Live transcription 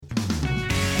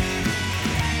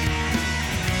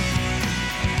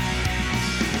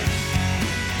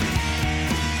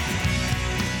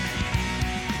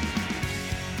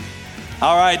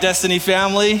All right, Destiny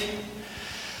family.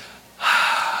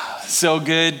 So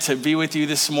good to be with you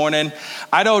this morning.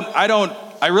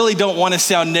 I really don't want to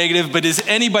sound negative, but is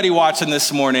anybody watching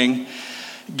this morning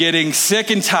getting sick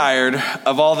and tired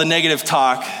of all the negative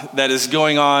talk that is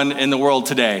going on in the world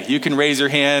today? You can raise your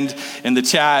hand in the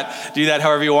chat, do that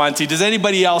however you want to. Does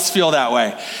anybody else feel that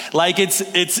way? Like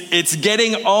it's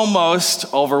getting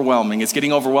almost overwhelming. It's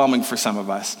getting overwhelming for some of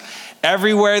us.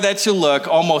 Everywhere that you look,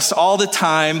 almost all the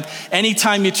time,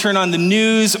 anytime you turn on the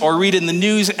news or read in the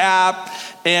news app,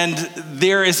 and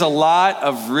there is a lot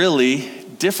of really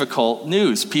difficult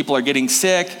news. People are getting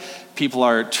sick. People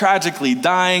are tragically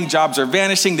dying. Jobs are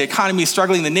vanishing. The economy is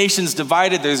struggling. The nation's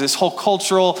divided. There's this whole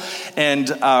cultural and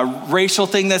racial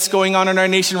thing that's going on in our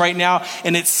nation right now.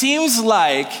 And it seems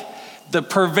like the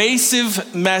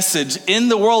pervasive message in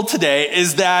the world today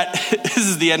is that this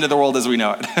is the end of the world as we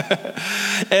know it.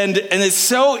 and it's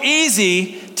so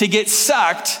easy to get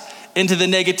sucked into the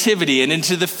negativity and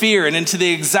into the fear and into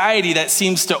the anxiety that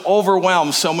seems to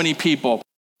overwhelm so many people.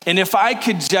 And if I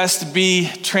could just be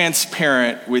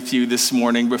transparent with you this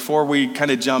morning before we kind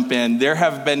of jump in, there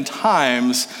have been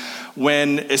times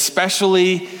when,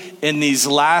 especially in these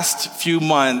last few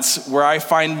months, where I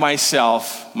find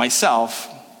myself,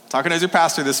 talking as your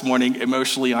pastor this morning,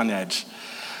 emotionally on edge.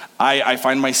 I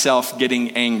find myself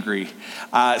getting angry.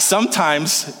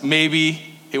 Sometimes maybe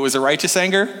it was a righteous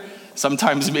anger,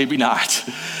 sometimes maybe not.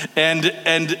 And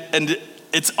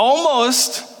it's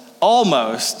almost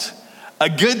a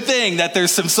good thing that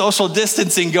there's some social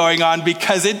distancing going on,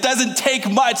 because it doesn't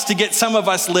take much to get some of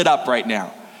us lit up right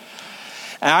now.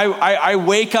 And I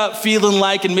wake up feeling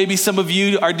like, and maybe some of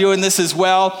you are doing this as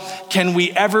well, can we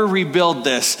ever rebuild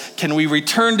this? Can we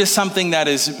return to something that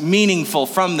is meaningful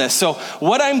from this? So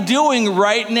what I'm doing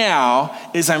right now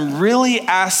is I'm really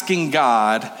asking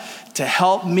God to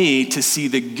help me to see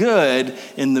the good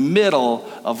in the middle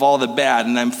of all the bad.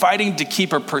 And I'm fighting to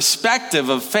keep a perspective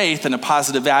of faith and a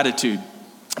positive attitude.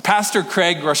 Pastor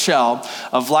Craig Rochelle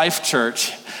of Life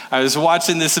Church, I was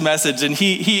watching this message, and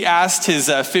he asked his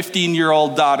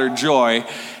 15-year-old daughter, Joy,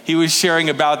 he was sharing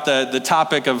about the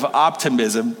topic of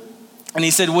optimism. And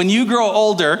he said, when you grow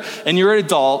older and you're an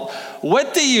adult,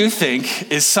 what do you think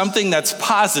is something that's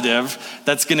positive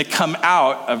that's going to come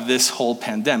out of this whole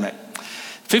pandemic?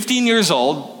 15 years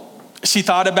old, she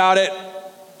thought about it.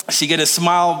 She get a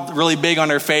smile really big on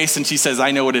her face, and she says,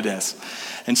 I know what it is.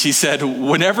 And she said,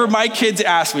 whenever my kids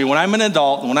ask me, when I'm an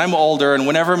adult, when I'm older, and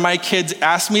whenever my kids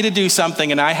ask me to do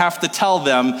something and I have to tell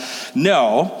them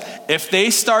no, if they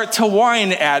start to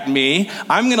whine at me,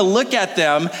 I'm going to look at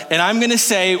them and I'm going to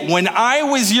say, when I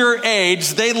was your age,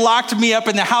 they locked me up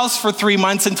in the house for 3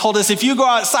 months and told us, if you go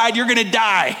outside, you're going to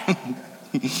die.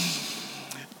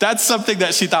 That's something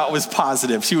that she thought was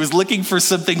positive. She was looking for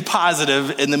something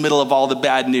positive in the middle of all the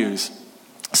bad news.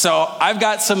 So I've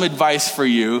got some advice for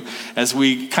you as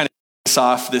we kind of this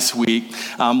off this week.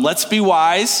 Let's be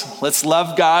wise. Let's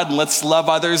love God, and let's love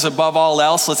others above all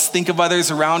else. Let's think of others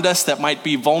around us that might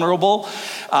be vulnerable.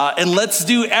 And let's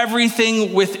do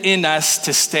everything within us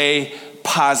to stay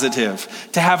positive,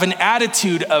 to have an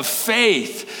attitude of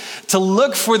faith, to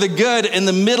look for the good in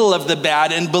the middle of the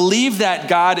bad and believe that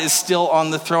God is still on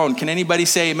the throne. Can anybody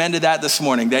say amen to that this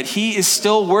morning? That he is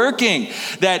still working,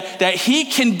 that he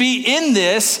can be in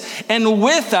this and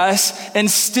with us, and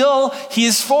still he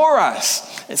is for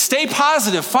us. Stay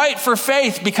positive, fight for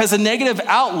faith, because a negative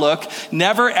outlook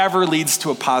never ever leads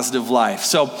to a positive life.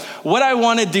 So what I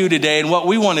want to do today, and what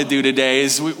we want to do today,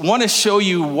 is we want to show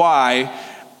you why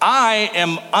I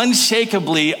am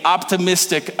unshakably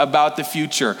optimistic about the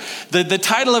future. The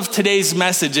title of today's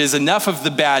message is Enough of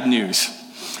the Bad News.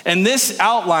 And this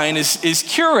outline is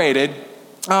curated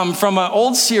from an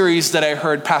old series that I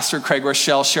heard Pastor Craig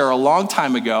Rochelle share a long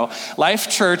time ago. Life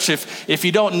Church, if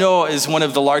you don't know, is one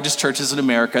of the largest churches in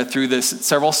America through this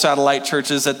several satellite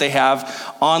churches that they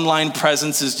have. Online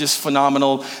presence is just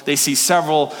phenomenal. They see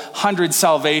several hundred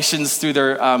salvations through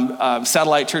their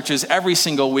satellite churches every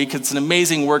single week. It's an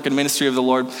amazing work and ministry of the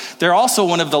Lord. They're also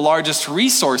one of the largest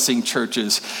resourcing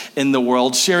churches in the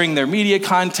world, sharing their media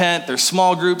content, their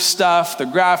small group stuff, their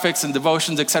graphics and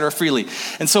devotions, etc. freely.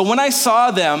 And so when I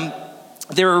saw them,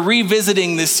 they were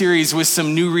revisiting this series with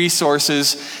some new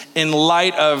resources in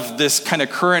light of this kind of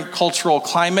current cultural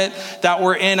climate that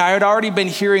we're in. I had already been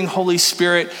hearing Holy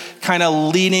Spirit kind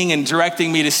of leading and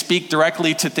directing me to speak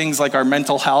directly to things like our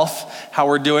mental health, how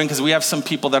we're doing, because we have some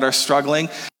people that are struggling,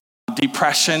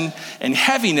 depression and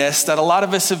heaviness that a lot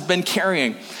of us have been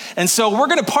carrying. And so we're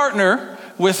going to partner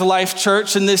with Life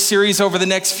Church in this series over the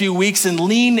next few weeks and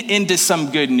lean into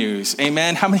some good news.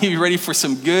 Amen. How many of you are ready for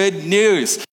some good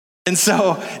news? And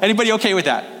so, anybody okay with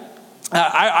that?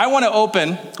 I want to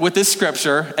open with this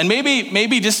scripture, and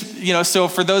maybe just, so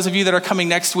for those of you that are coming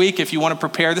next week, if you want to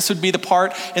prepare, this would be the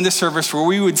part in the service where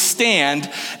we would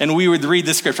stand and we would read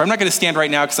the scripture. I'm not going to stand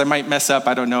right now because I might mess up.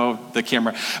 I don't know the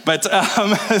camera. But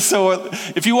so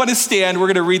if you want to stand, we're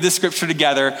going to read the scripture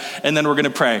together, and then we're going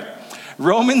to pray.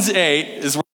 Romans 8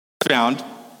 is where it's found,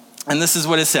 and this is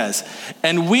what it says.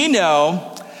 And we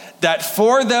know that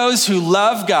for those who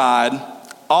love God,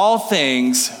 all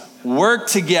things work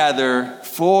together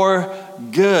for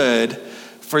good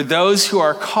for those who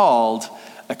are called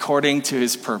according to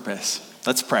his purpose.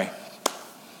 Let's pray.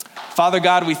 Father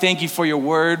God, we thank you for your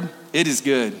word. It is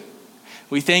good.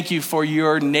 We thank you for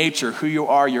your nature, who you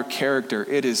are, your character.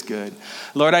 It is good.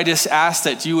 Lord, I just ask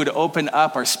that you would open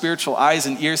up our spiritual eyes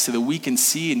and ears so that we can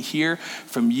see and hear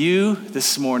from you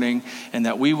this morning, and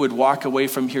that we would walk away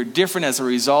from here different as a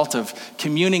result of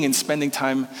communing and spending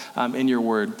time in your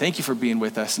word. Thank you for being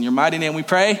with us. In your mighty name we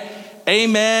pray.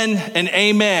 Amen and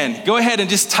amen. Go ahead and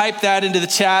just type that into the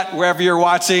chat wherever you're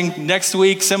watching. Next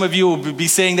week, some of you will be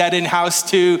saying that in-house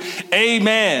too.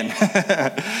 Amen.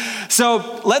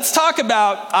 So let's talk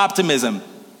about optimism.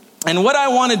 And what I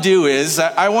want to do is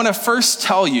I want to first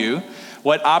tell you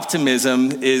what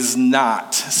optimism is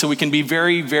not, so we can be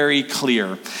very, very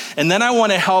clear. And then I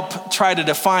want to help try to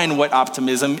define what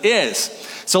optimism is.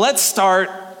 So let's start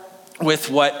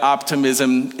with what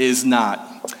optimism is not.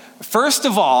 First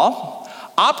of all,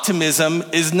 optimism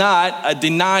is not a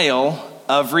denial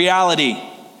of reality.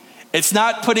 It's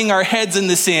not putting our heads in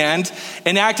the sand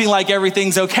and acting like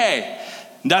everything's okay.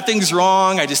 Nothing's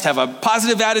wrong. I just have a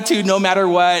positive attitude no matter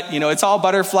what. It's all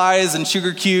butterflies and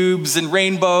sugar cubes and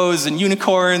rainbows and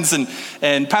unicorns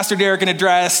and Pastor Derek in a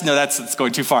dress. No, that's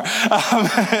going too far.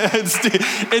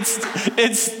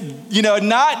 It's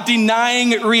not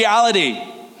denying reality.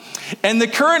 And the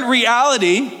current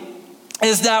reality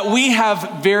is that we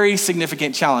have very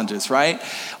significant challenges, right?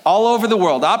 All over the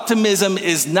world. Optimism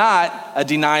is not a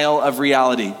denial of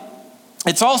reality.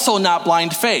 It's also not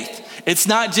blind faith. It's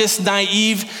not just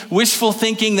naive, wishful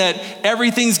thinking that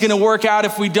everything's going to work out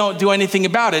if we don't do anything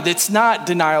about it. It's not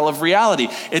denial of reality.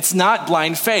 It's not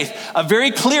blind faith. A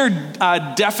very clear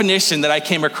definition that I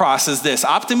came across is this: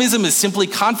 optimism is simply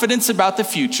confidence about the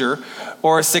future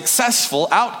or a successful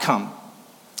outcome.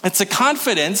 It's a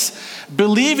confidence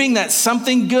believing that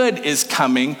something good is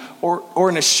coming, or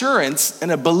an assurance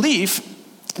and a belief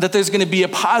that there's going to be a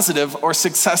positive or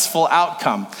successful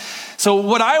outcome. So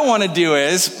what I want to do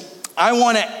is I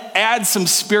want to add some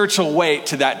spiritual weight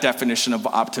to that definition of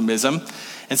optimism.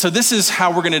 And so this is how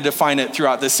we're going to define it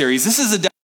throughout this series. This is a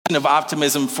definition of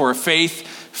optimism for a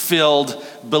faith-filled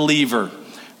believer.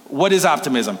 What is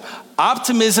optimism?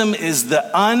 Optimism is the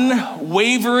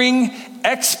unwavering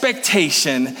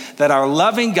expectation that our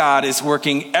loving God is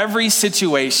working every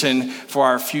situation for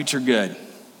our future good.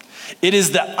 It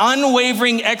is the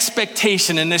unwavering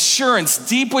expectation and assurance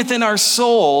deep within our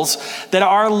souls that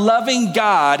our loving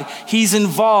God, he's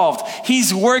involved.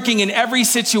 He's working in every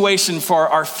situation for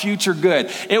our future good.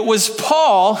 It was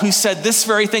Paul who said this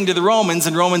very thing to the Romans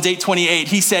in Romans 8:28.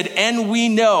 He said, "And we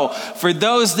know for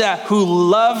those who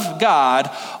love God,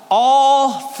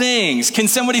 all things." Can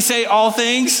somebody say all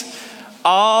things?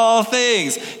 All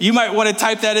things. You might want to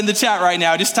type that in the chat right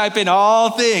now. Just type in all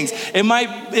things. It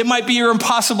might be your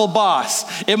impossible boss.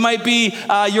 It might be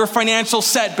your financial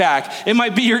setback. It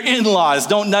might be your in-laws.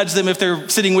 Don't nudge them if they're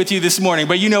sitting with you this morning,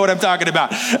 but you know what I'm talking about.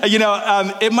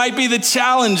 It might be the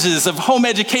challenges of home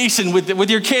education with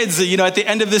your kids, at the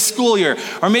end of this school year.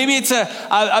 Or maybe it's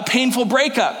a painful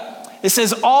breakup. It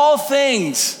says all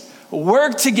things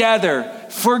work together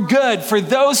for good for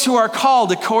those who are called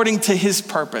according to his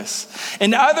purpose.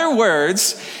 In other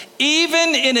words,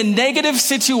 even in a negative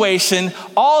situation,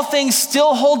 all things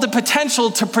still hold the potential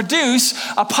to produce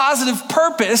a positive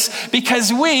purpose,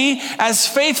 because we, as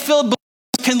faith-filled believers,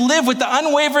 can live with the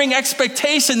unwavering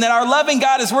expectation that our loving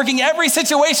God is working every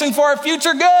situation for our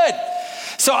future good.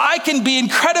 So I can be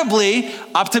incredibly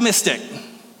optimistic.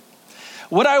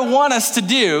 What I want us to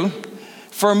do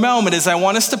for a moment is I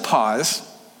want us to pause,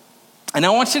 and I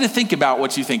want you to think about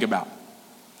what you think about.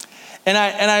 And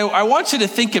I want you to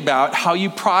think about how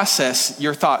you process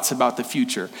your thoughts about the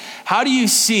future. How do you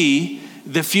see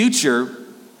the future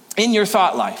in your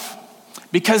thought life?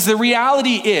 Because the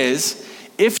reality is,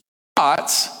 if your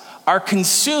thoughts are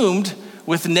consumed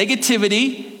with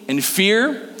negativity and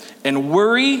fear and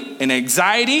worry and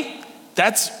anxiety,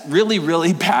 that's really,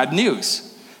 really bad news.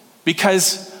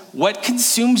 Because what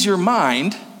consumes your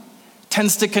mind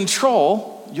tends to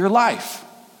control your life.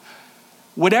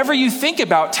 Whatever you think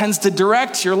about tends to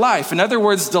direct your life. In other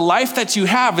words, the life that you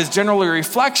have is generally a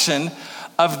reflection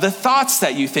of the thoughts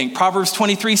that you think. Proverbs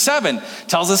 23:7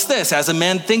 tells us this: as a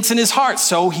man thinks in his heart,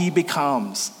 so he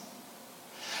becomes.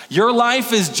 Your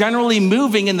life is generally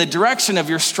moving in the direction of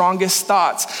your strongest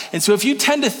thoughts. And so if you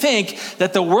tend to think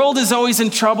that the world is always in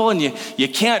trouble and you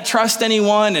can't trust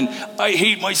anyone and I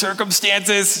hate my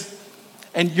circumstances,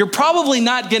 and you're probably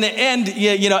not going to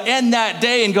end that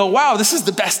day and go, wow, this is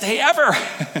the best day ever.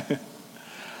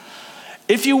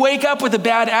 If you wake up with a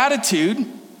bad attitude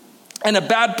and a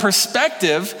bad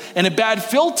perspective and a bad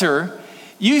filter,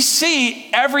 you see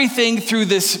everything through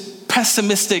this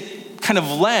pessimistic kind of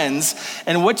lens,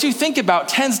 and what you think about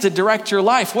tends to direct your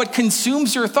life. What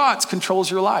consumes your thoughts controls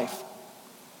your life.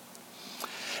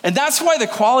 And that's why the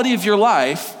quality of your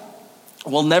life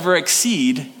will never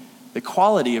exceed the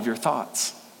quality of your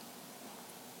thoughts.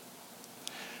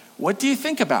 What do you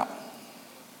think about?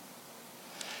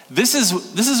 This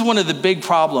is one of the big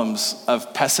problems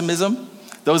of pessimism.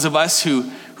 Those of us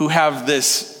who have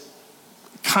this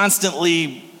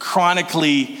constantly,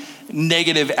 chronically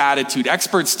negative attitude.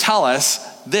 Experts tell us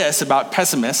this about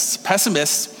pessimists.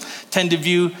 Pessimists tend to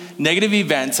view negative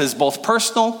events as both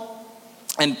personal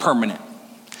and permanent.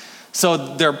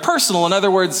 So they're personal. In other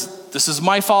words, this is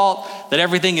my fault that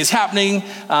everything is happening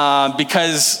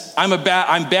because I'm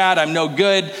bad, I'm no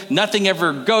good, nothing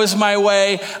ever goes my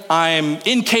way, I'm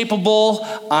incapable,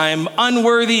 I'm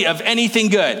unworthy of anything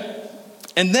good.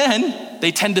 And then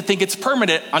they tend to think it's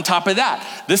permanent on top of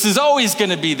that. This is always going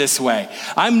to be this way.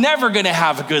 I'm never going to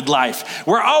have a good life.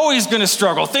 We're always going to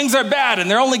struggle. Things are bad and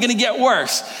they're only going to get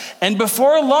worse. And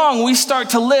before long, we start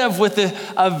to live with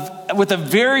a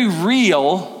very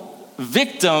real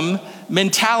victim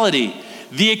mentality.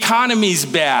 The economy's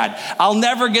bad. I'll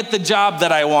never get the job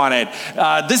that I wanted.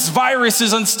 This virus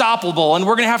is unstoppable and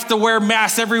we're going to have to wear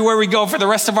masks everywhere we go for the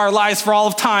rest of our lives for all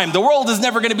of time. The world is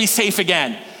never going to be safe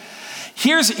again.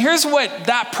 Here's what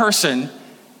that person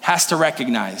has to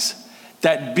recognize: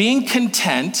 that being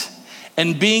content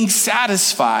and being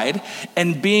satisfied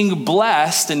and being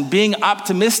blessed and being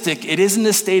optimistic, it isn't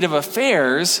a state of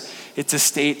affairs, it's a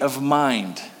state of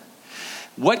mind.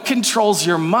 What controls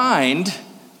your mind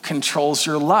controls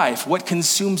your life. What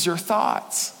consumes your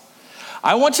thoughts?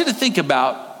 I want you to think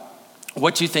about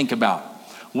what you think about.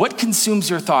 What consumes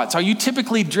your thoughts? Are you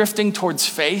typically drifting towards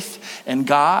faith and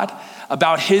God,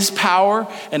 about his power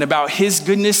and about his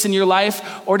goodness in your life?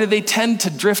 Or do they tend to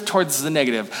drift towards the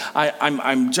negative?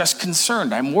 I'm just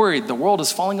concerned. I'm worried. The world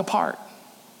is falling apart.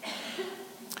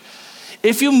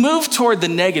 If you move toward the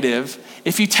negative,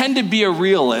 if you tend to be a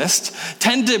realist,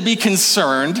 tend to be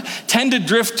concerned, tend to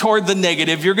drift toward the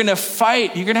negative, you're going to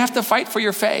have to fight for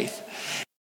your faith. If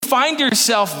you find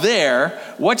yourself there,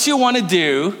 what you want to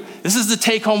do, this is the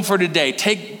take home for today.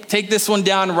 Take this one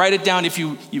down, write it down. If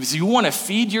you want to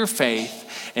feed your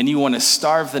faith and you want to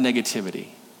starve the negativity,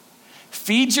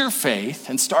 feed your faith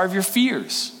and starve your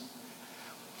fears.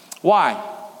 Why?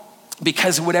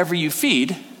 Because whatever you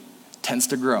feed tends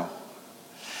to grow.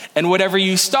 And whatever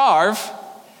you starve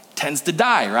tends to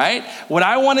die, right? What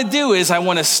I want to do is I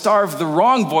want to starve the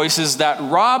wrong voices that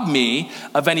rob me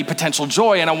of any potential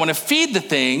joy, and I want to feed the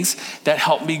things that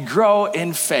help me grow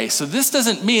in faith. So this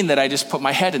doesn't mean that I just put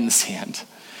my head in the sand.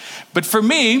 But for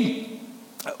me,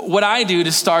 what I do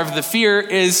to starve the fear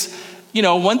is,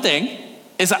 one thing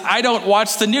is I don't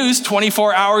watch the news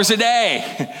 24 hours a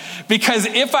day. Because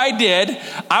if I did,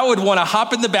 I would want to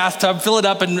hop in the bathtub, fill it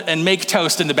up, and make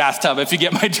toast in the bathtub, if you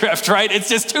get my drift, right? It's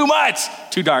just too much.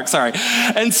 Too dark, sorry.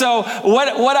 And so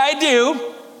what I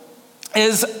do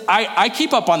is I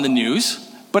keep up on the news,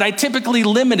 but I typically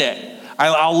limit it.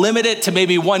 I'll limit it to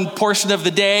maybe one portion of the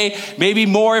day, maybe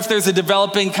more if there's a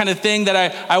developing kind of thing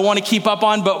that I want to keep up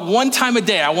on. But one time a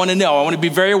day, I want to know. I want to be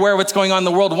very aware of what's going on in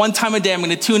the world. One time a day, I'm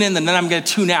going to tune in, and then I'm going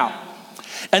to tune out.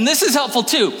 And this is helpful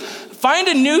too. Find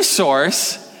a news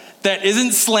source that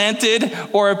isn't slanted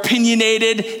or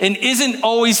opinionated and isn't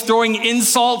always throwing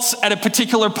insults at a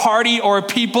particular party or a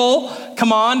people.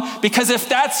 Come on. Because if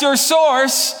that's your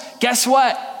source, guess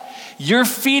what? You're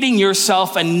feeding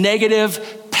yourself a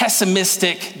negative,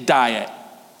 pessimistic diet.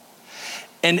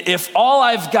 And if all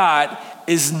I've got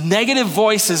is negative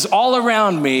voices all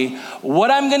around me, what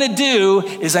I'm going to do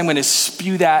is I'm going to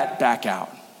spew that back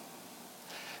out.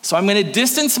 So I'm going to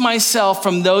distance myself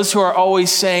from those who are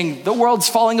always saying, the world's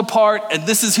falling apart and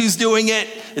this is who's doing it.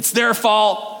 It's their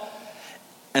fault.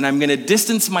 And I'm going to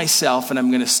distance myself and I'm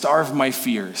going to starve my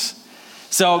fears.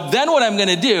 So then what I'm going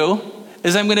to do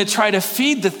is I'm going to try to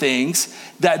feed the things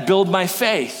that build my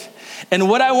faith. And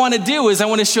what I want to do is I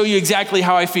want to show you exactly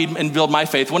how I feed and build my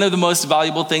faith. One of the most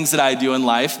valuable things that I do in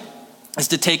life is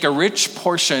to take a rich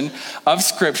portion of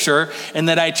Scripture and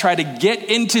that I try to get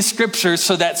into Scripture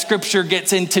so that Scripture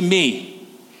gets into me.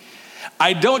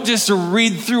 I don't just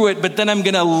read through it, but then I'm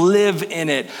going to live in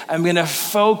it. I'm going to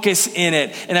focus in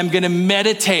it, and I'm going to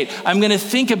meditate. I'm going to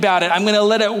think about it. I'm going to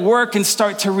let it work and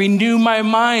start to renew my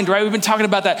mind, right? We've been talking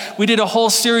about that. We did a whole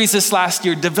series this last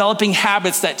year, developing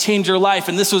habits that change your life,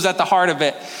 and this was at the heart of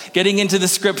it, getting into the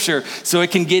scripture so it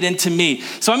can get into me.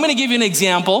 So I'm going to give you an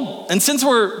example, and since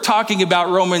we're talking about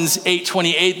Romans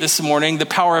 8:28 this morning, the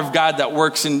power of God that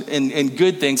works in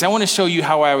good things, I want to show you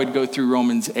how I would go through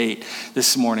Romans 8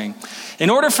 this morning. In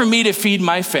order for me to feed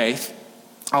my faith,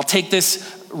 I'll take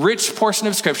this rich portion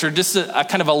of scripture, just a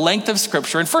kind of a length of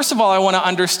scripture. And first of all, I want to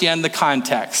understand the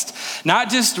context, not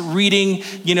just reading,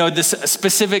 this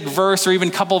specific verse or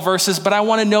even couple verses, but I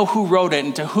want to know who wrote it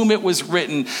and to whom it was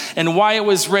written and why it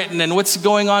was written and what's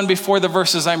going on before the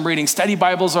verses I'm reading. Study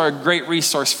Bibles are a great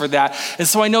resource for that. And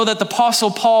so I know that the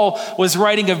Apostle Paul was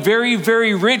writing a very,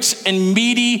 very rich and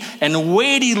meaty and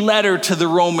weighty letter to the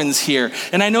Romans here.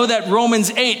 And I know that Romans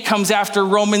 8 comes after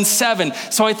Romans 7.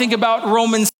 So I think about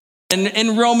Romans. And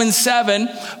in Romans 7,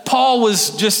 Paul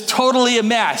was just totally a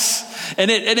mess.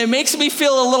 And it makes me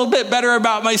feel a little bit better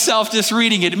about myself just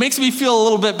reading it. It makes me feel a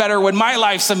little bit better when my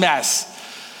life's a mess.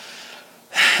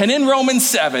 And in Romans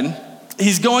 7,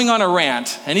 he's going on a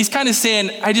rant. And he's kind of saying,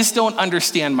 I just don't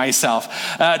understand myself.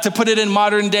 To put it in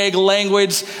modern day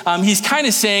language, he's kind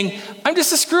of saying, I'm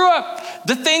just a screw up.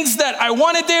 The things that I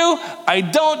want to do, I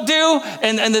don't do.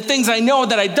 And the things I know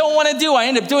that I don't want to do, I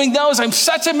end up doing those. I'm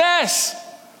such a mess.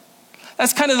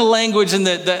 That's kind of the language and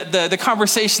the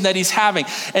conversation that he's having.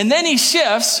 And then he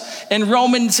shifts in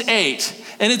Romans 8.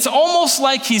 And it's almost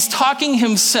like he's talking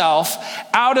himself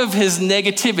out of his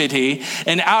negativity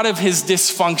and out of his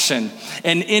dysfunction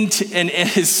and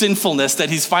his sinfulness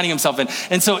that he's finding himself in.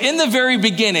 And so in the very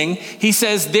beginning, he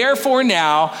says, therefore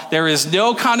now there is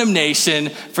no condemnation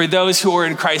for those who are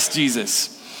in Christ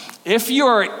Jesus. If you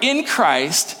are in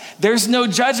Christ, there's no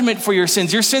judgment for your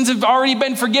sins. Your sins have already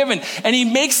been forgiven. And he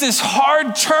makes this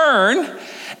hard turn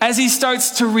as he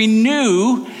starts to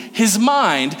renew his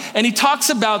mind. And he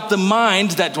talks about the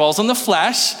mind that dwells on the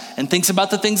flesh and thinks about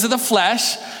the things of the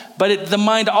flesh, but the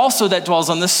mind also that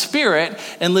dwells on the Spirit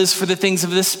and lives for the things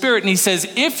of the Spirit. And he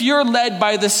says, if you're led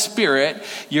by the Spirit,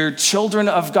 you're children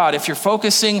of God. If you're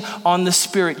focusing on the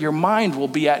Spirit, your mind will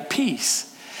be at peace.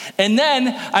 And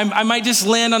then I might just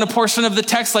land on a portion of the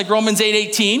text like Romans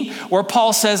 8:18, where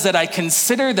Paul says that I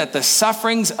consider that the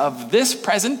sufferings of this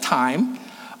present time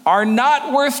are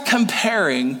not worth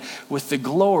comparing with the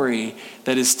glory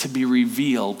that is to be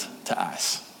revealed to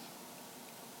us.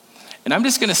 And I'm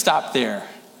just going to stop there.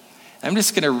 I'm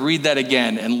just going to read that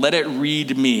again and let it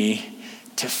read me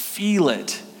to feel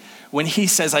it. When he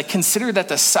says, I consider that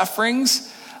the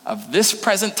sufferings of this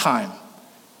present time,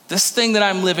 this thing that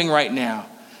I'm living right now,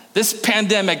 this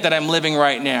pandemic that I'm living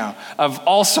right now, of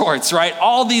all sorts, right?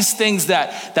 All these things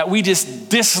that we just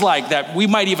dislike, that we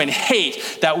might even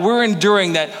hate, that we're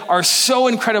enduring, that are so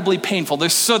incredibly painful.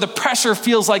 So the pressure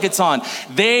feels like it's on.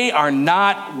 They are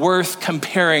not worth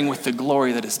comparing with the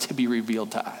glory that is to be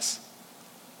revealed to us.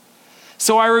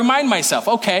 So I remind myself,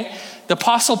 okay, the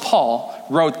Apostle Paul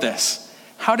wrote this.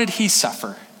 How did he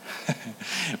suffer?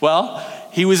 Well,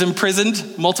 he was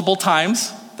imprisoned multiple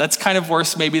times. That's kind of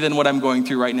worse maybe than what I'm going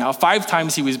through right now. 5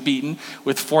 times he was beaten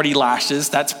with 40 lashes.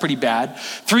 That's pretty bad.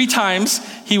 3 times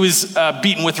he was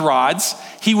beaten with rods.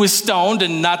 He was stoned,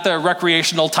 and not the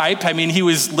recreational type. I mean, he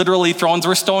was literally, thrones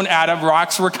were thrown at him.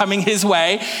 Rocks were coming his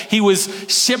way. He was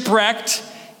shipwrecked.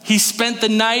 He spent the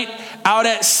night out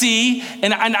at sea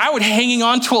and out hanging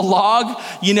onto a log,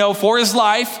 for his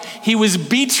life. He was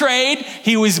betrayed.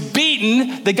 He was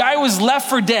beaten. The guy was left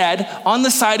for dead on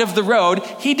the side of the road.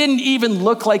 He didn't even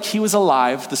look like he was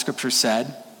alive, the scripture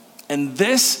said. And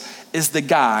this is the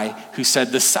guy who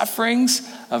said the sufferings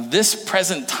of this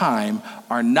present time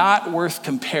are not worth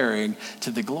comparing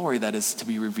to the glory that is to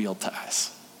be revealed to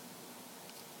us.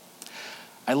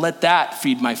 I let that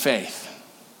feed my faith.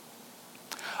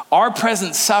 Our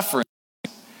present sufferings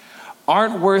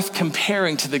aren't worth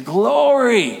comparing to the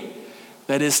glory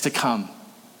that is to come.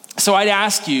 So I'd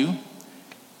ask you,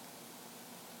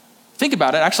 think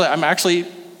about it.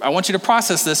 I want you to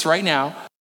process this right now.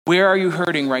 Where are you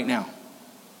hurting right now?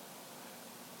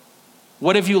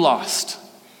 What have you lost?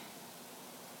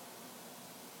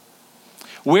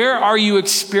 Where are you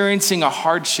experiencing a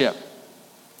hardship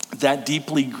that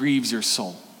deeply grieves your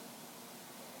soul?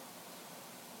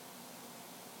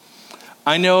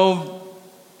 I know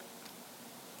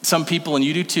some people, and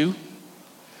you do too.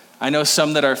 I know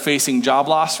some that are facing job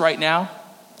loss right now,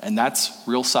 and that's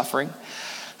real suffering.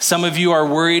 Some of you are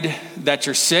worried that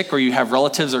you're sick, or you have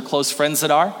relatives or close friends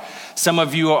that are. Some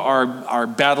of you are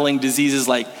battling diseases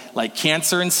like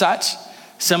cancer and such.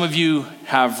 Some of you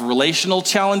have relational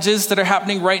challenges that are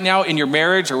happening right now in your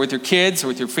marriage or with your kids or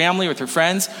with your family, or with your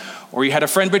friends, or you had a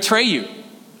friend betray you,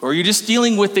 or you're just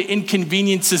dealing with the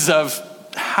inconveniences of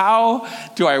how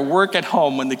do I work at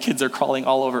home when the kids are crawling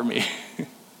all over me?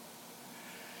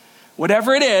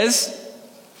 Whatever it is,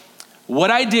 what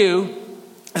I do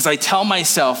is I tell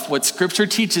myself what Scripture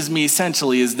teaches me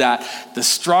essentially is that the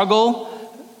struggle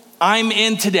I'm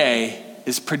in today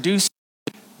is producing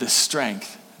the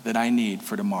strength that I need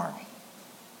for tomorrow.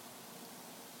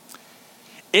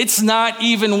 It's not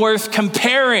even worth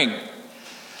comparing.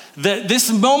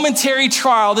 This momentary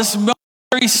trial, this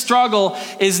momentary struggle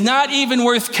is not even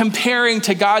worth comparing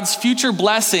to God's future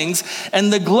blessings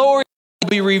and the glory that will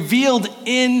be revealed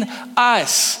in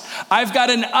us. I've got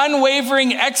an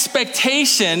unwavering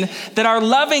expectation that our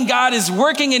loving God is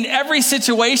working in every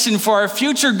situation for our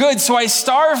future good. So I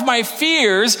starve my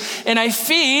fears and I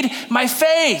feed my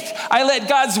faith. I let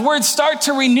God's word start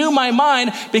to renew my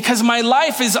mind because my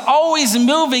life is always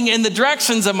moving in the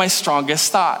directions of my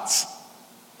strongest thoughts.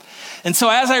 And so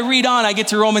as I read on, I get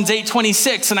to Romans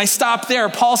 8:26 and I stop there.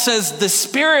 Paul says, the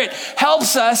Spirit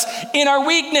helps us in our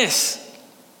weakness.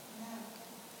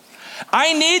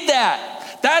 I need that.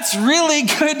 That's really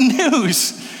good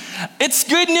news. It's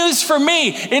good news for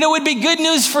me, and it would be good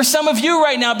news for some of you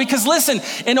right now, because listen,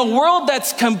 in a world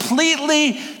that's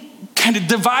completely kind of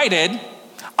divided,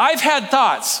 I've had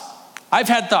thoughts.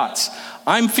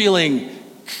 I'm feeling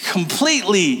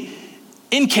completely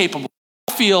incapable.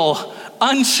 I feel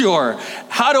unsure.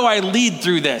 How do I lead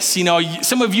through this? You know,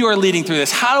 some of you are leading through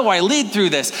this. How do I lead through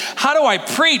this? How do I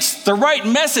preach the right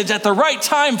message at the right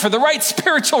time for the right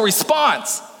spiritual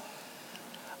response?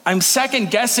 I'm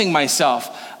second guessing myself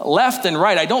left and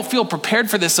right. I don't feel prepared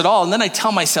for this at all. And then I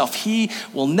tell myself, He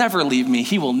will never leave me.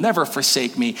 He will never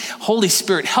forsake me. Holy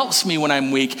Spirit helps me when I'm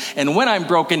weak. And when I'm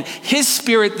broken, His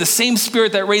Spirit, the same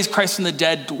Spirit that raised Christ from the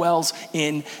dead, dwells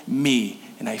in me.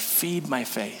 And I feed my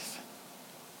faith.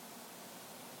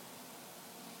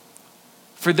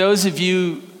 For those of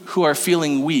you who are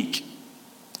feeling weak,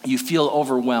 you feel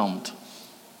overwhelmed.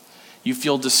 You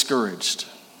feel discouraged.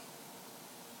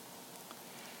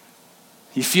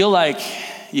 You feel like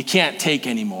you can't take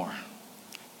anymore.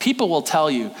 People will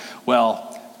tell you,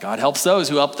 well, God helps those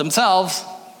who help themselves.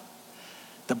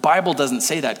 The Bible doesn't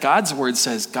say that. God's word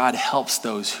says God helps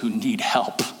those who need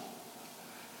help.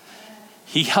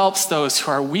 He helps those who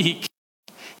are weak.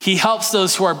 He helps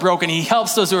those who are broken. He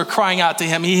helps those who are crying out to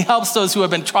Him. He helps those who have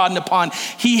been trodden upon.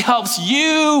 He helps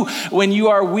you when you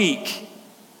are weak.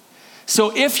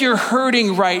 So if you're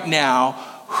hurting right now,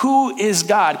 who is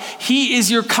God? He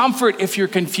is your comfort if you're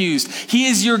confused. He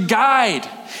is your guide.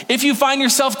 If you find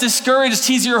yourself discouraged,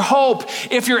 He's your hope.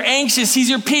 If you're anxious, He's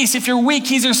your peace. If you're weak,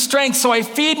 He's your strength. So I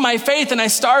feed my faith and I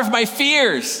starve my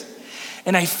fears.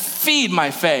 And I feed my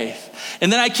faith.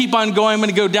 And then I keep on going. I'm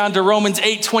going to go down to Romans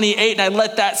 8:28 and I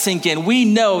let that sink in. We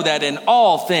know that in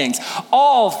all things, in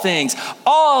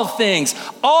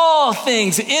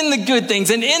the good things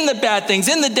and in the bad things,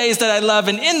 in the days that I love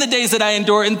and in the days that I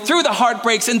endure, and through the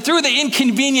heartbreaks and through the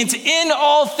inconvenience, in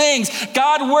all things,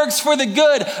 God works for the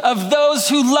good of those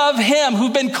who love Him,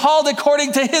 who've been called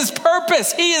according to His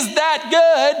purpose. He is that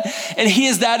good and He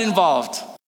is that involved.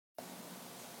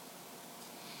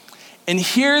 And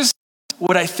here's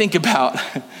what I think about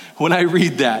when I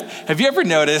read that. Have you ever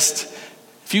noticed,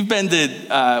 if you've been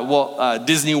to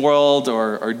Disney World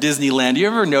or Disneyland, you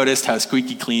ever noticed how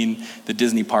squeaky clean the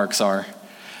Disney parks are?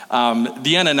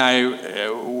 Deanna and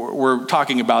I were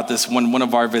talking about this one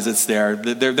of our visits there.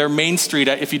 Their main street,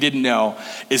 if you didn't know,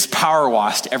 is power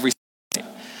washed every night.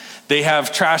 They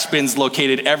have trash bins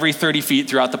located every 30 feet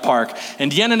throughout the park.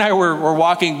 And Deanna and I were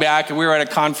walking back, and we were at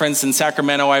a conference in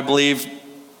Sacramento, I believe.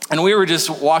 And we were just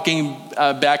walking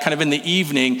back kind of in the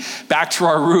evening back to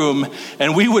our room,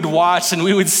 and we would watch and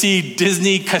we would see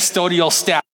Disney custodial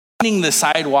staff cleaning the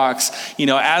sidewalks,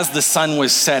 as the sun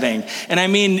was setting. And I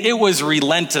mean, it was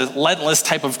relentless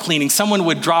type of cleaning. Someone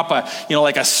would drop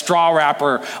like a straw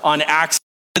wrapper on accident,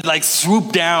 like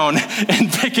swoop down and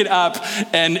pick it up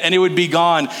and it would be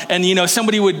gone. And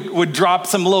somebody would drop,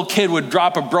 some little kid would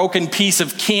drop a broken piece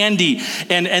of candy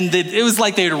and it was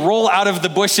like they'd roll out of the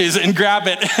bushes and grab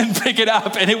it and pick it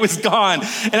up and it was gone.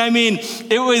 And I mean,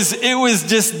 it was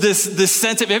just this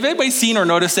sense of, have anybody seen or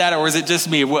noticed that, or was it just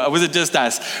me? Was it just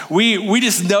us? We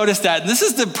just noticed that. This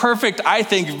is the perfect, I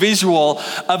think, visual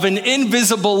of an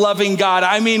invisible loving God.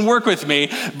 I mean, work with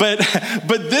me, but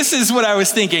this is what I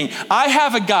was thinking. I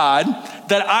have a God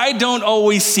that I don't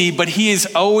always see, but He is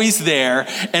always there.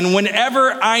 And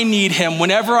whenever I need Him,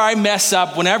 whenever I mess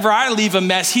up, whenever I leave a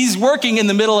mess, He's working in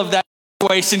the middle of that.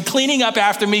 situation, cleaning up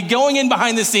after me, going in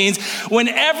behind the scenes.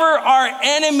 Whenever our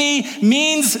enemy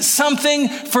means something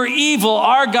for evil,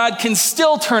 our God can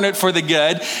still turn it for the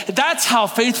good. That's how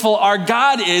faithful our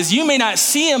God is. You may not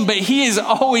see him, but he is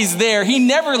always there. He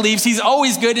never leaves. He's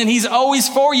always good, and he's always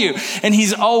for you, and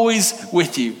he's always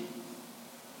with you.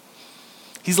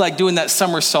 He's like doing that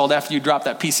somersault after you drop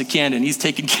that piece of candy, and he's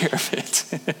taking care of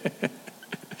it.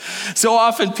 So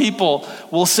often people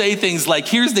will say things like,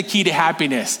 here's the key to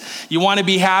happiness. You want to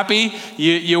be happy?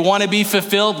 You want to be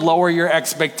fulfilled? Lower your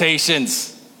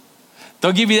expectations.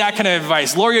 They'll give you that kind of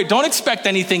advice. Don't expect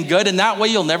anything good, and that way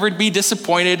you'll never be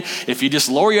disappointed. If you just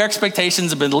lower your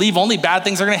expectations and believe only bad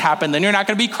things are going to happen, then you're not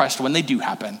going to be crushed when they do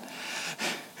happen.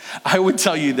 I would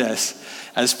tell you this.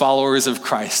 As followers of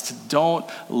Christ, don't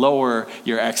lower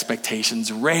your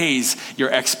expectations. Raise your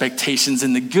expectations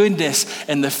in the goodness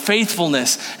and the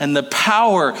faithfulness and the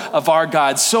power of our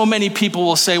God. So many people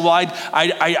will say, well,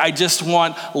 I just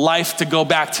want life to go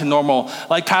back to normal.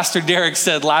 Like Pastor Derek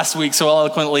said last week so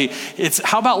eloquently,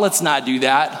 how about let's not do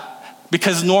that?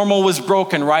 Because normal was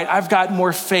broken, right? I've got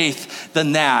more faith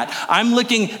than that. I'm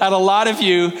looking at a lot of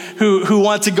you who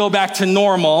want to go back to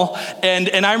normal,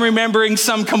 and I'm remembering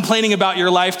some complaining about your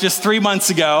life just 3 months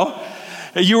ago.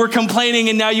 You were complaining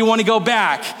and now you want to go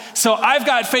back. So I've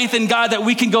got faith in God that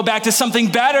we can go back to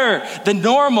something better than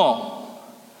normal.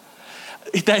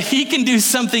 That he can do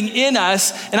something in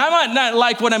us. And I might not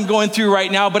like what I'm going through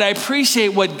right now, but I appreciate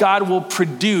what God will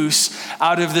produce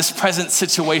out of this present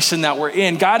situation that we're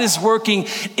in. God is working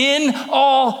in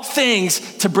all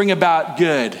things to bring about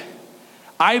good.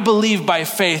 I believe by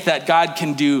faith that God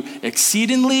can do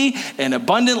exceedingly and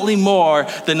abundantly more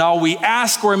than all we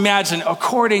ask or imagine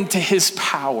according to his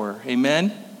power.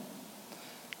 Amen?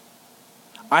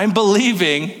 I'm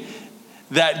believing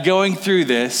that going through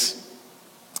this,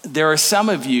 there are some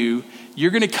of you, you're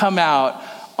going to come out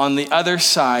on the other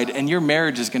side and your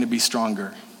marriage is going to be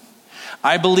stronger.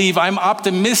 I'm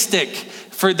optimistic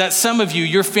for that some of you,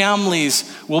 your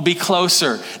families will be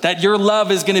closer, that your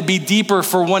love is going to be deeper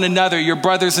for one another, your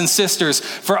brothers and sisters,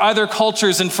 for other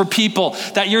cultures and for people,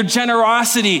 that your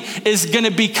generosity is going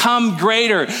to become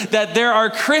greater, that there are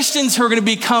Christians who are going to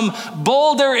become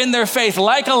bolder in their faith,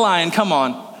 like a lion, come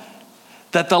on,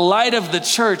 that the light of the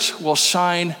church will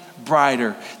shine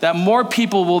brighter, that more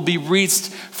people will be reached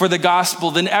for the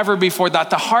gospel than ever before, that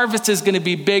the harvest is going to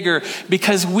be bigger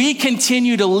because we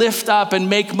continue to lift up and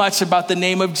make much about the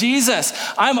name of Jesus.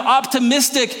 I'm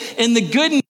optimistic in the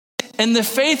goodness and the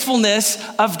faithfulness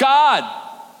of God.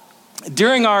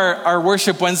 During our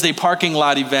Worship Wednesday parking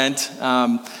lot event,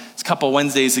 it's a couple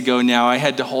Wednesdays ago now, I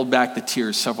had to hold back the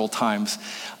tears several times.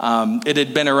 It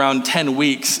had been around 10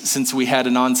 weeks since we had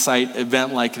an on-site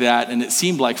event like that, and it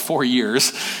seemed like 4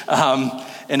 years.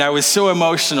 And I was so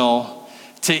emotional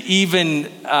to even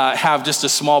have just a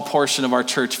small portion of our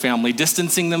church family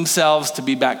distancing themselves to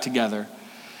be back together.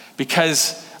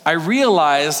 Because I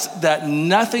realized that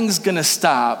nothing's going to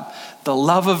stop the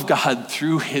love of God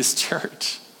through his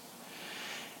church.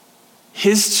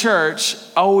 His church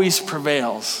always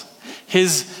prevails.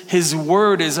 His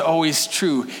word is always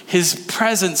true. His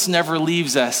presence never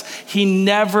leaves us. He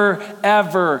never,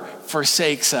 ever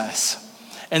forsakes us.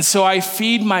 And so I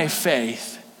feed my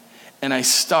faith and I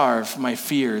starve my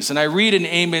fears. And I read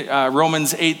in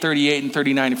Romans 8:38 and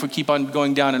 39, if we keep on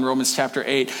going down in Romans chapter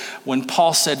 8, when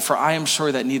Paul said, "For I am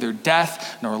sure that neither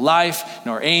death, nor life,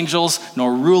 nor angels,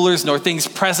 nor rulers, nor things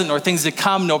present, nor things to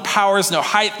come, no powers, no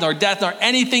height, nor depth, nor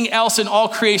anything else in all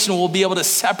creation will be able to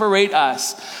separate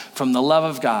us from the love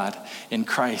of God in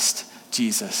Christ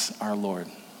Jesus our Lord."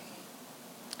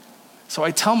 So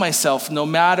I tell myself, no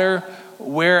matter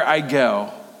where I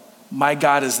go, my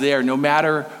God is there. No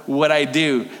matter what I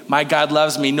do, my God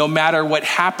loves me. No matter what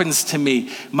happens to me,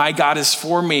 my God is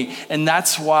for me. And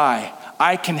that's why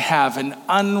I can have an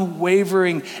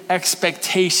unwavering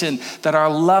expectation that our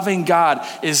loving God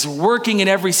is working in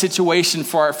every situation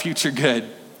for our future good.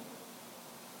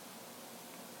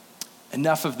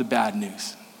 Enough of the bad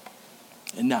news.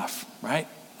 Enough, right?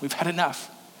 We've had enough.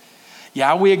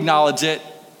 Yeah, we acknowledge it.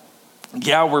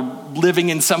 Yeah, we're living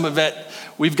in some of it.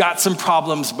 We've got some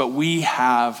problems, but we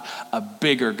have a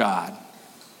bigger God.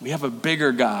 We have a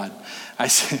bigger God. I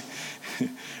say,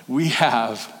 we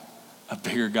have a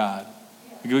bigger God.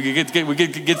 We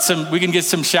can get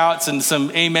some shouts and some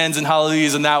amens and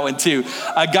hallelujahs in that one too.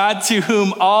 A God to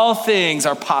whom all things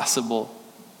are possible.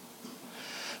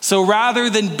 So rather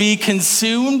than be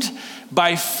consumed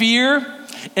by fear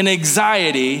and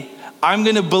anxiety, I'm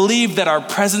going to believe that our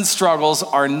present struggles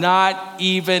are not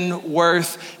even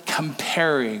worth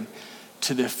comparing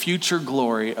to the future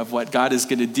glory of what God is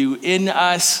going to do in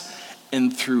us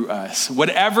and through us.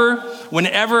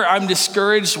 Whenever I'm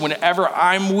discouraged, whenever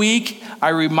I'm weak, I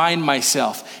remind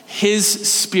myself, his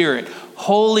Spirit,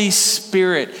 Holy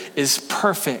Spirit, is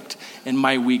perfect in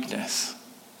my weakness.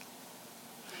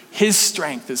 His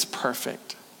strength is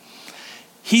perfect.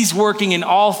 He's working in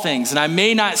all things, and I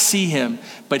may not see him,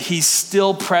 but he's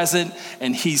still present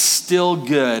and he's still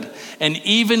good. And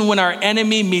even when our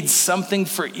enemy means something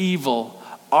for evil,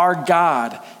 our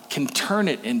God can turn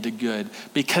it into good,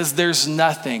 because there's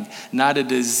nothing, not a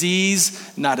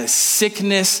disease, not a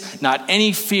sickness, not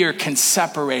any fear can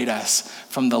separate us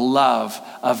from the love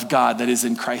of God that is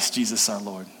in Christ Jesus our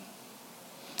Lord.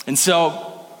 And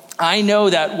so I know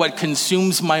that what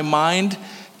consumes my mind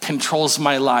controls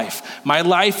my life. My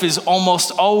life is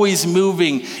almost always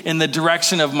moving in the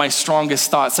direction of my strongest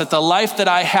thoughts. That the life that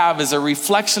I have is a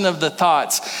reflection of the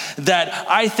thoughts that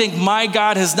I think my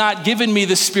God has not given me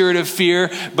the spirit of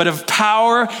fear, but of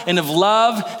power and of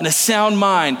love and a sound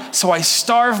mind. So I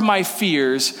starve my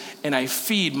fears and I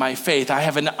feed my faith. I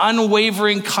have an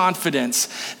unwavering confidence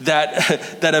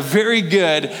that a very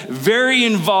good, very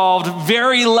involved,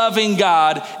 very loving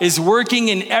God is working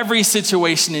in every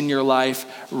situation in your life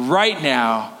right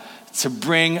now to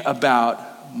bring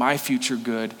about my future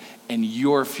good and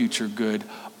your future good,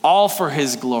 all for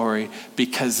his glory,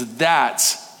 because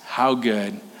that's how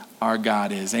good our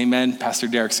God is. Amen. Pastor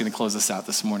Derek's going to close us out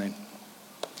this morning.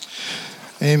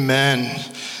 Amen.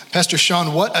 Pastor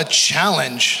Sean, what a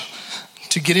challenge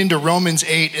to get into Romans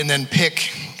 8 and then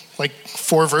pick like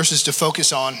 4 verses to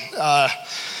focus on.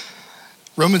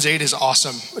 Romans 8 is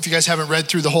awesome. If you guys haven't read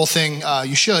through the whole thing,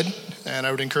 you should, and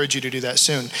I would encourage you to do that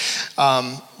soon.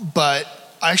 But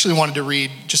I actually wanted to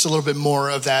read just a little bit more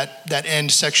of that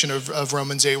end section of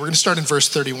Romans 8. We're going to start in verse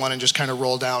 31 and just kind of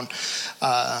roll down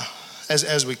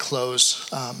as we close.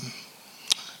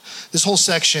 This whole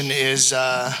section is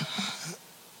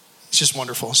it's just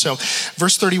wonderful. So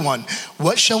verse 31,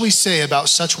 what shall we say about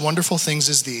such wonderful things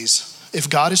as these? If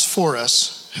God is for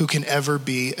us, who can ever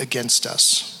be against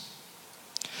us?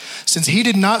 Since he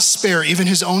did not spare even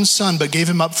his own son, but gave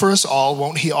him up for us all,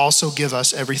 won't he also give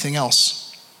us everything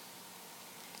else?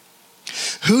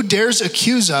 Who dares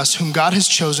accuse us whom God has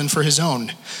chosen for his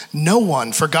own? No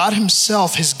one, for God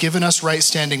himself has given us right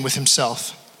standing with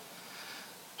himself.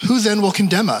 Who then will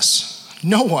condemn us?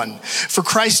 No one. For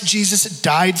Christ Jesus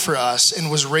died for us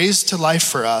and was raised to life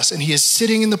for us, and he is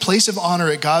sitting in the place of honor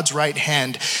at God's right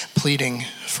hand, pleading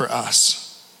for us.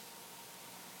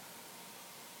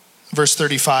 Verse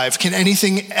 35, can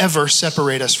anything ever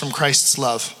separate us from Christ's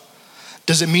love?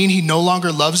 Does it mean he no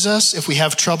longer loves us if we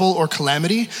have trouble or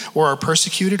calamity, or are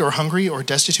persecuted or hungry or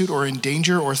destitute or in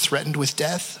danger or threatened with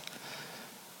death?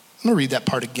 I'm going to read that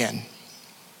part again.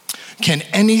 Can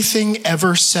anything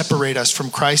ever separate us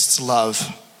from Christ's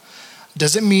love?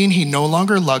 Does it mean he no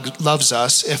longer loves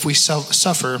us if we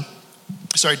suffer?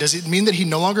 Does it mean that he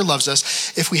no longer loves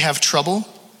us if we have trouble,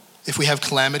 if we have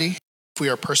calamity, if we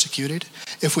are persecuted,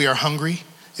 if we are hungry,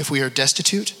 if we are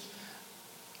destitute,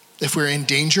 if we're in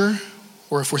danger,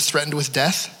 or if we're threatened with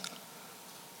death?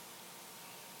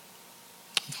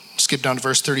 Skip down to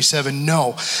verse 37.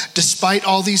 No, despite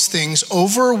all these things,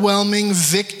 overwhelming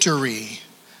victory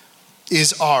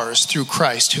is ours through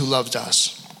Christ who loved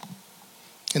us.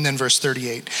 And then verse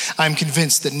 38, I'm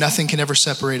convinced that nothing can ever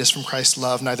separate us from Christ's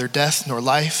love, neither death nor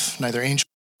life, neither angels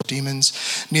nor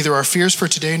demons, neither our fears for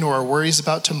today nor our worries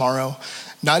about tomorrow.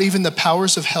 Not even the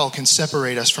powers of hell can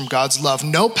separate us from God's love.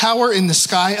 No power in the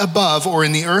sky above or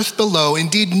in the earth below,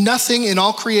 indeed nothing in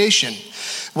all creation,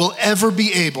 will ever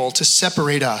be able to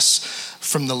separate us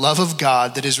from the love of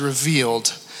God that is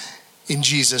revealed in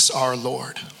Jesus our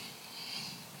Lord.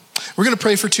 We're going to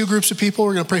pray for 2 groups of people.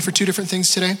 We're going to pray for 2 different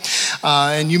things today.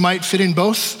 And you might fit in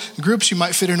both groups. You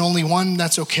might fit in only one.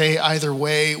 That's okay. Either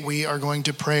way, we are going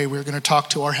to pray. We're going to talk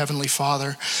to our Heavenly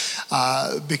Father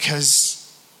because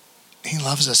he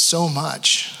loves us so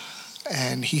much.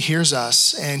 And he hears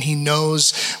us and he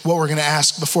knows what we're going to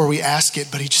ask before we ask it,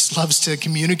 but he just loves to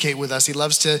communicate with us. He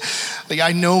loves to,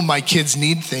 I know my kids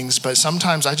need things, but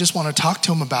sometimes I just want to talk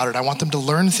to them about it. I want them to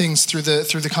learn things through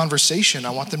the conversation. I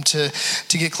want them to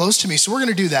get close to me. So we're going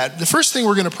to do that. The first thing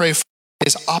we're going to pray for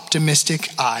is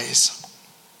optimistic eyes.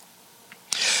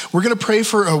 We're going to pray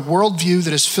for a worldview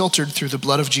that is filtered through the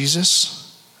blood of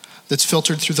Jesus, that's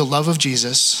filtered through the love of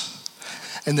Jesus,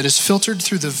 and that is filtered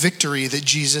through the victory that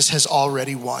Jesus has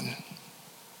already won.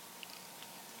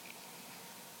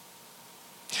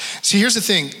 See, here's the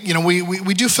thing.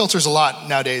 We do filters a lot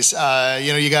nowadays.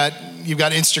 You got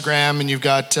Instagram and you've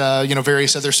got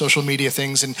various other social media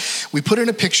things, and we put in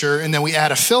a picture and then we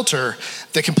add a filter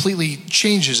that completely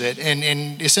changes it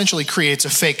and essentially creates a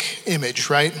fake image,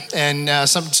 right? And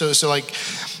so like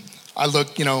I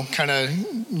look kind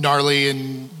of gnarly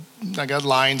and I got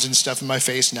lines and stuff in my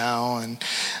face now, and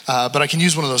but I can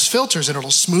use one of those filters and it'll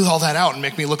smooth all that out and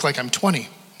make me look like I'm 20.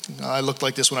 I looked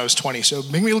like this when I was 20, so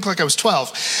make me look like I was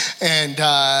 12. And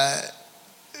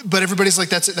but everybody's like,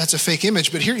 that's a fake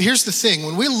image. But here's the thing: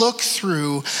 when we look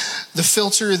through the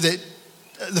filter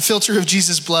of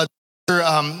Jesus' blood,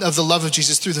 of the love of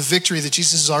Jesus, through the victory that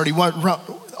Jesus has already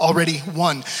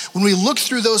won. When we look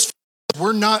through those,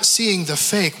 we're not seeing the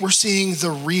fake. We're seeing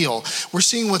the real. We're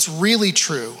seeing what's really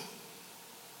true.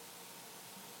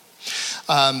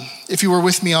 If you were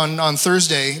with me on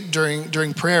Thursday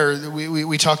during prayer,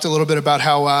 we talked a little bit about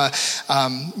how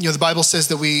the Bible says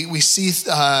that we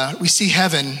see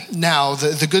heaven now,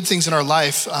 the good things in our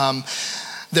life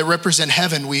that represent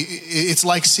heaven. It's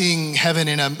like seeing heaven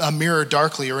in a mirror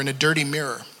darkly, or in a dirty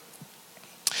mirror.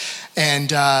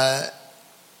 And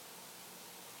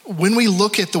when we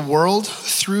look at the world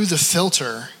through the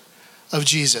filter of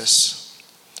Jesus,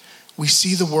 we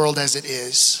see the world as it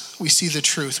is. We see the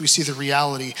truth. We see the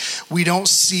reality. We don't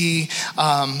see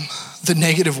the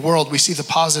negative world. We see the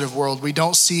positive world. We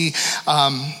don't see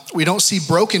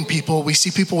broken people. We see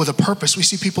people with a purpose. We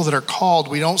see people that are called.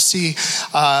 We don't see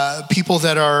people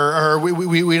that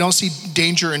we don't see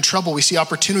danger and trouble. We see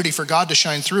opportunity for God to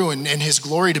shine through and His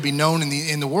glory to be known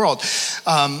in the world.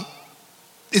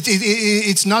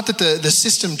 It's not that the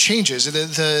system changes.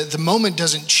 The moment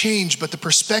doesn't change, but the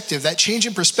perspective, that change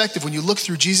in perspective when you look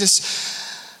through Jesus,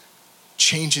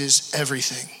 changes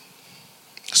everything.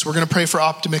 So we're going to pray for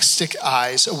optimistic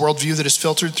eyes, a worldview that is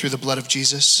filtered through the blood of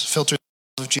Jesus, filtered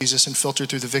through the blood of Jesus, and filtered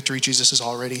through the victory Jesus has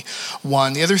already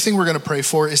won. The other thing we're going to pray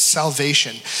for is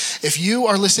salvation. If you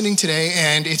are listening today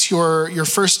and it's your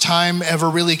first time ever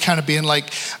really kind of being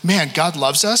like, man, God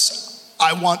loves us,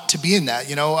 I want to be in that.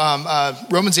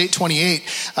 Romans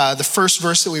 8:28, the first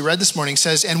verse that we read this morning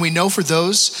says, and we know for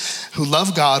those who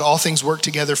love God, all things work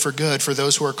together for good, for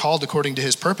those who are called according to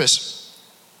His purpose.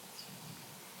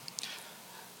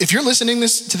 If you're listening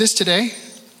to this today,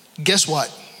 guess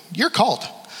what? You're called.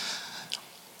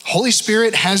 Holy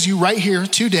Spirit has you right here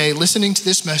today listening to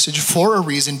this message for a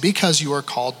reason, because you are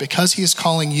called, because He is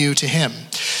calling you to Him.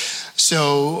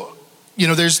 So,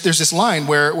 there's this line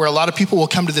where a lot of people will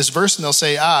come to this verse and they'll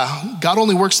say, God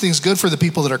only works things good for the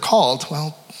people that are called.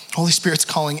 Well, Holy Spirit's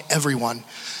calling everyone.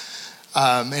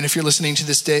 And if you're listening to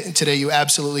this today, you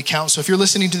absolutely count. So if you're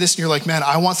listening to this and you're like, man,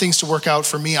 I want things to work out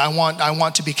for me. I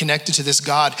want to be connected to this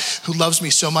God who loves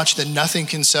me so much that nothing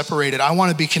can separate it. I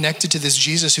want to be connected to this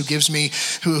Jesus who gives me,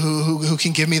 who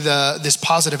can give me this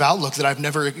positive outlook that I've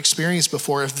never experienced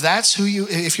before.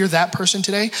 If you're that person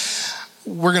today,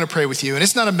 we're going to pray with you. And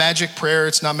it's not a magic prayer.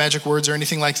 It's not magic words or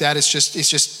anything like that. It's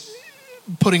just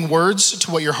putting words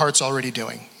to what your heart's already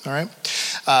doing. All right.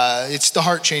 It's the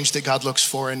heart change that God looks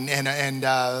for. And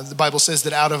the Bible says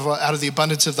that out of the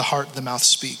abundance of the heart, the mouth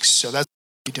speaks. So that's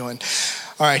what you're doing.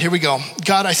 All right, here we go.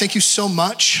 God, I thank you so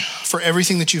much for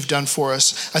everything that you've done for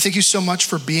us. I thank you so much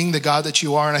for being the God that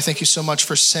you are. And I thank you so much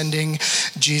for sending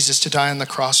Jesus to die on the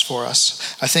cross for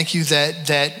us. I thank you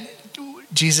that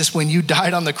Jesus, when you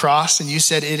died on the cross and you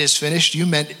said it is finished, you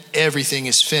meant everything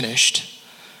is finished.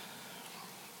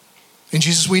 And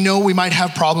Jesus, we know we might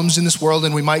have problems in this world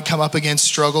and we might come up against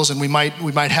struggles and we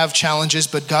might have challenges,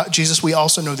 but God, Jesus, we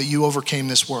also know that you overcame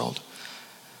this world.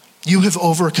 You have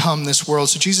overcome this world.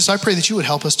 So Jesus, I pray that you would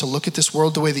help us to look at this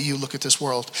world the way that you look at this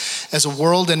world, as a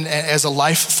world and as a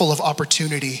life full of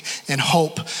opportunity and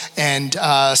hope and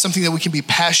something that we can be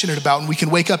passionate about. And we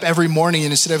can wake up every morning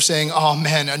and instead of saying, oh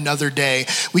man, another day,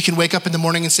 we can wake up in the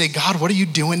morning and say, God, what are you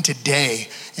doing today?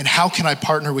 And how can I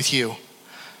partner with you?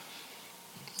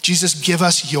 Jesus, give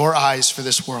us your eyes for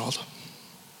this world.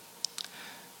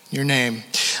 Your name.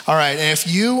 All right, and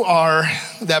if you are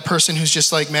that person who's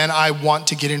just like, man, I want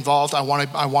to get involved. I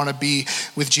want to be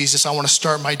with Jesus. I want to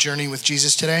start my journey with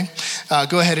Jesus today.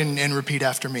 Go ahead and repeat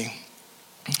after me.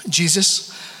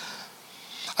 Jesus,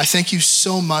 I thank you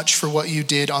so much for what you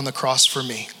did on the cross for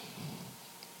me.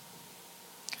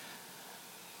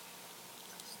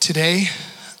 Today,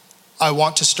 I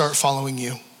want to start following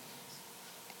you.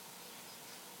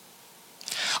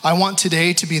 I want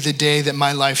today to be the day that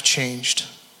my life changed.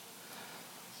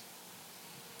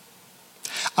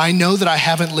 I know that I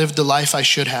haven't lived the life I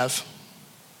should have.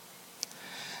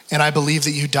 And I believe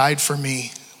that you died for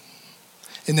me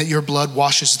and that your blood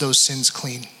washes those sins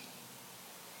clean.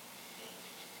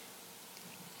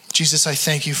 Jesus, I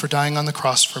thank you for dying on the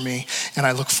cross for me, and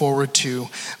I look forward to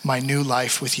my new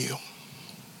life with you.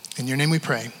 In your name we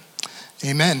pray.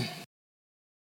 Amen.